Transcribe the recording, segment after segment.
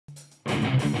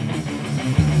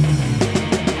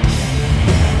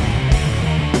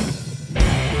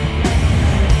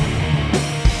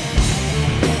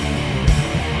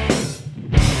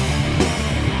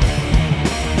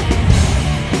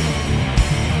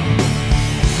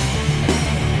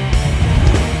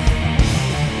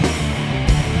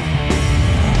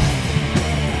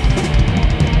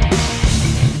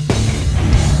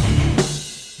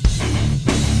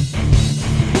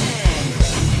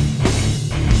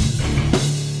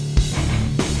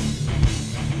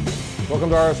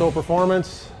Welcome to RSO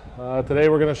Performance. Today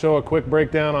we're going to show a quick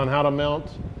breakdown on how to mount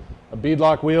a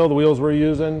beadlock wheel. The wheels we're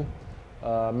using,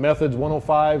 Methods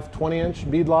 105 20-inch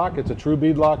beadlock. It's a true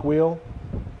beadlock wheel.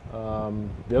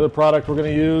 The other product we're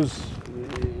going to use,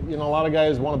 you know, a lot of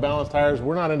guys want to balance tires.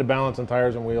 We're not into balancing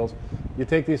tires and wheels. You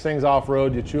take these things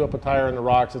off-road, you chew up a tire in the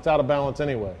rocks, it's out of balance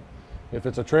anyway. If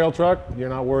it's a trail truck, you're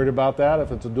not worried about that.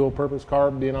 If it's a dual-purpose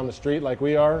car being on the street like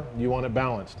we are, you want it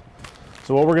balanced.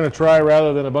 So what we're going to try,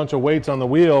 rather than a bunch of weights on the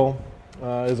wheel,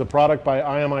 is a product by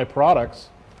IMI Products,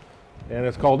 and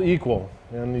it's called Equal.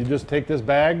 And you just take this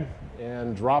bag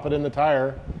and drop it in the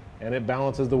tire, and it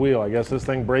balances the wheel. I guess this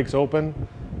thing breaks open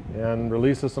and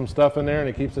releases some stuff in there, and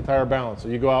it keeps the tire balanced. So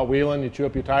you go out wheeling, you chew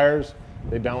up your tires,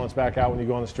 they balance back out when you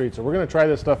go on the street. So we're going to try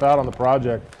this stuff out on the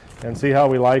project and see how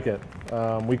we like it.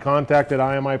 We contacted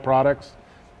IMI Products,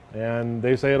 and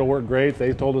they say it'll work great.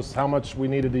 They told us how much we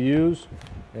needed to use,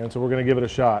 and so we're going to give it a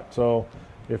shot. So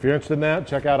if you're interested in that,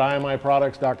 check out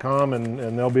imiproducts.com,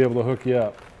 and they'll be able to hook you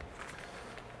up.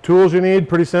 Tools you need,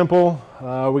 pretty simple.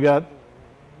 We got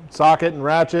socket and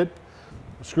ratchet.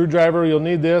 Screwdriver, you'll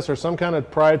need this, or some kind of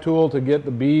pry tool to get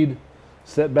the bead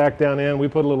set back down in. We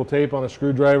put a little tape on a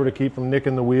screwdriver to keep from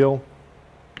nicking the wheel.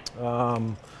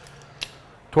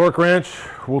 Torque wrench,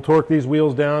 we'll torque these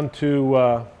wheels down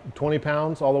to 20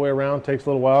 pounds all the way around. Takes a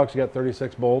little while because you got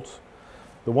 36 bolts.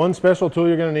 The one special tool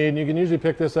you're going to need, and you can usually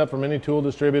pick this up from any tool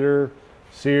distributor,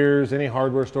 Sears, any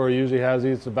hardware store usually has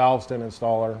these. It's a valve stem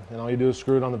installer, and all you do is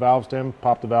screw it on the valve stem,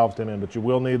 pop the valve stem in, but you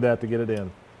will need that to get it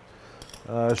in.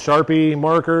 Sharpie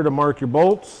marker to mark your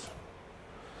bolts,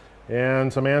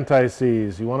 and some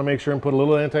anti-seize. You want to make sure and put a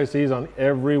little anti-seize on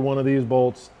every one of these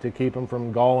bolts to keep them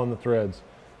from galling the threads.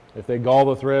 If they gall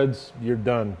the threads, you're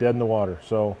done, dead in the water.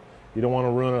 So you don't want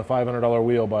to ruin a $500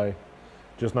 wheel by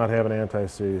just not having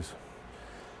anti-seize.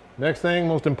 Next thing,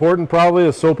 most important probably,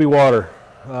 is soapy water.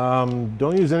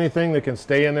 Don't use anything that can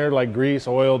stay in there like grease,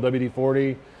 oil,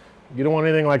 WD-40. You don't want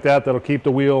anything like that that'll keep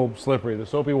the wheel slippery. The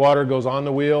soapy water goes on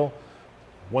the wheel.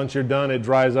 Once you're done, it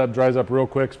dries up real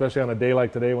quick, especially on a day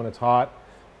like today when it's hot,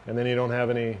 and then you don't have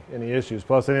any issues.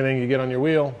 Plus anything you get on your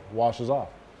wheel washes off.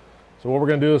 So what we're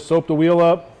going to do is soap the wheel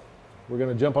up. We're going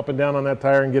to jump up and down on that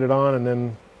tire and get it on, and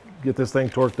then get this thing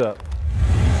torqued up.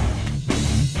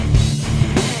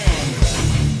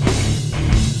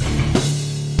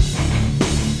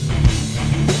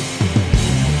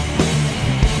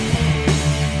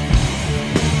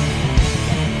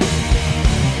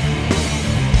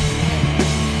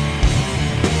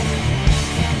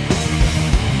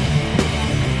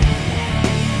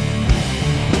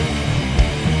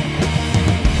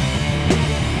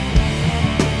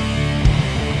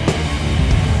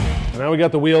 Now we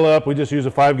got the wheel up. We just use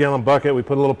a 5-gallon bucket. We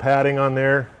put a little padding on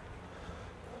there.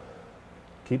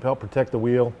 Help protect the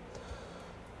wheel.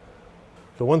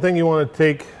 So one thing you want to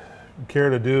take care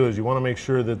to do is you want to make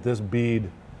sure that this bead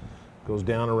goes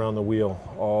down around the wheel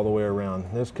all the way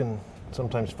around. This can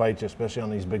sometimes fight you, especially on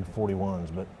these big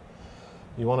 41s, but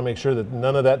you want to make sure that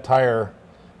none of that tire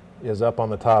is up on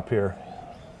the top here.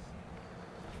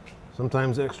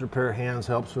 Sometimes an extra pair of hands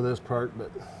helps for this part,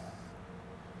 but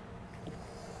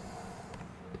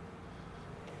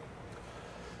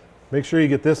make sure you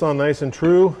get this on nice and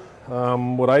true.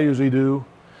 What I usually do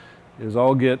is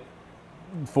I'll get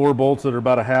 4 bolts that are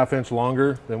about a ½ inch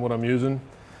longer than what I'm using,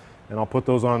 and I'll put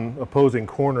those on opposing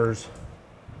corners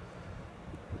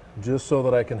just so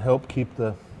that I can help keep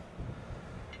the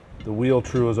wheel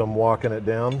true as I'm walking it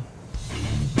down.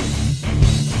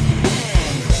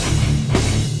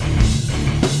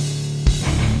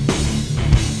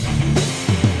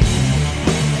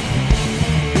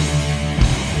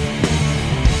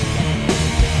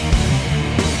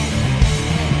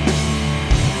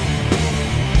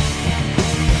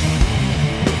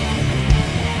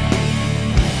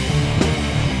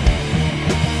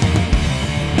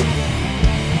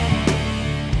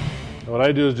 What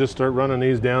I do is just start running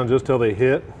these down just till they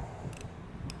hit,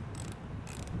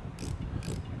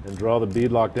 and draw the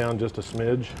beadlock down just a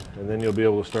smidge, and then you'll be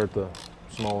able to start the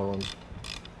smaller ones.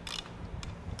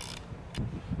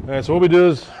 All right, so what we do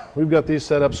is we've got these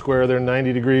set up square. They're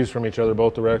 90 degrees from each other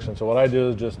both directions. So what I do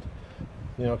is just,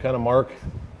 you know, kind of mark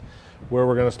where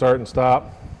we're going to start and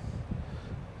stop.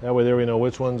 That way there we know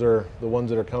which ones are the ones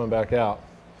that are coming back out.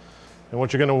 And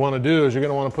what you're going to want to do is you're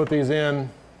going to want to put these in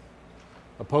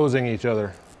opposing each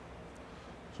other.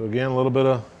 So again, a little bit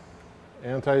of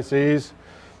anti-seize.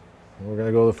 We're going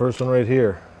to go the first one right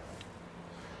here.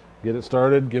 Get it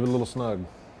started, give it a little snug.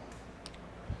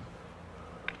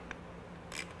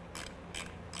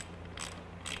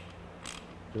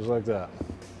 Just like that.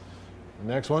 The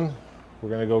next one, we're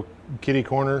going to go kitty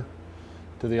corner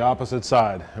to the opposite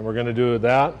side. And we're going to do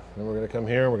that, and we're going to come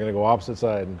here, and we're going to go opposite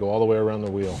side and go all the way around the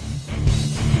wheel.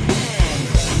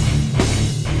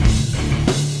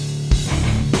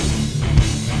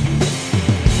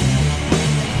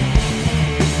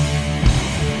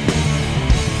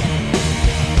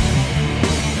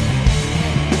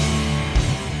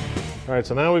 All right,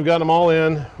 so now we've got them all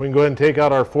in, we can go ahead and take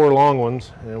out our 4 long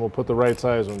ones, and we'll put the right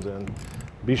size ones in.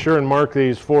 Be sure and mark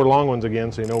these 4 long ones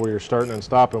again so you know where you're starting and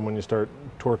stopping when you start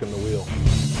torquing the wheel.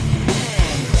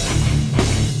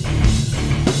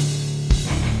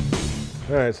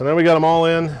 All right, so now we got them all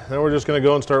in. Now we're just going to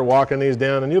go and start walking these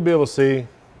down, and you'll be able to see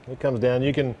it comes down.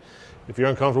 You can, if you're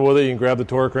uncomfortable with it, you can grab the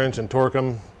torque wrench and torque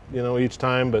them, you know, each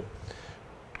time, but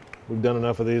we've done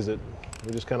enough of these that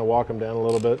we just kind of walk them down a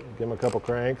little bit, give them a couple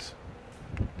cranks.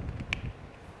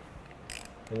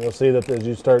 And you'll see that as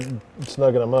you start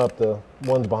snugging them up, the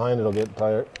ones behind it will get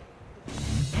tired.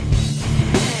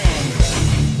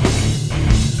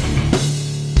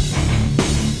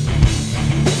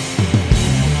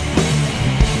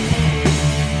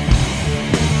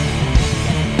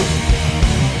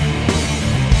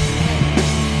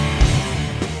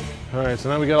 All right, so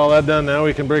now we got all that done. Now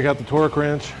we can break out the torque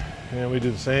wrench, and we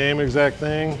do the same exact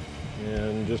thing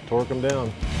and just torque them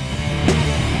down.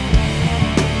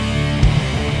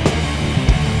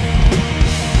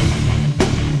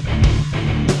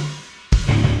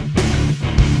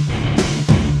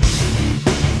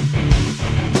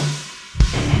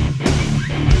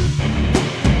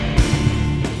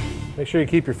 Make sure you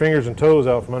keep your fingers and toes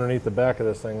out from underneath the back of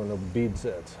this thing when the bead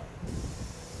sets.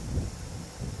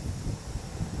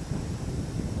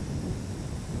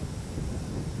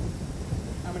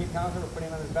 How many pounds are we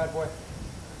putting on this bad boy?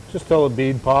 Just till the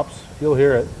bead pops, you'll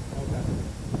hear it. Okay.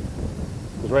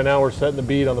 Because right now we're setting the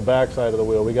bead on the back side of the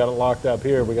wheel. We got it locked up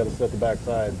here, we got to set the back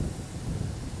side.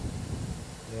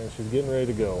 And she's getting ready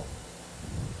to go.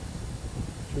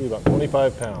 Should be about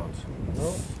 25 pounds.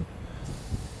 Well,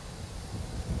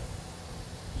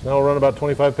 so now we'll run about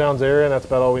 25 pounds area, and that's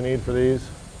about all we need for these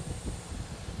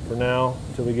for now,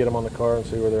 until we get them on the car and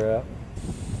see where they're at.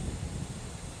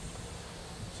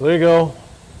 So there you go,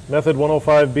 Method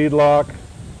 105 bead lock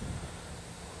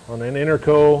on an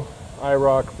Interco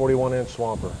Irok 41-inch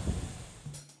swamper.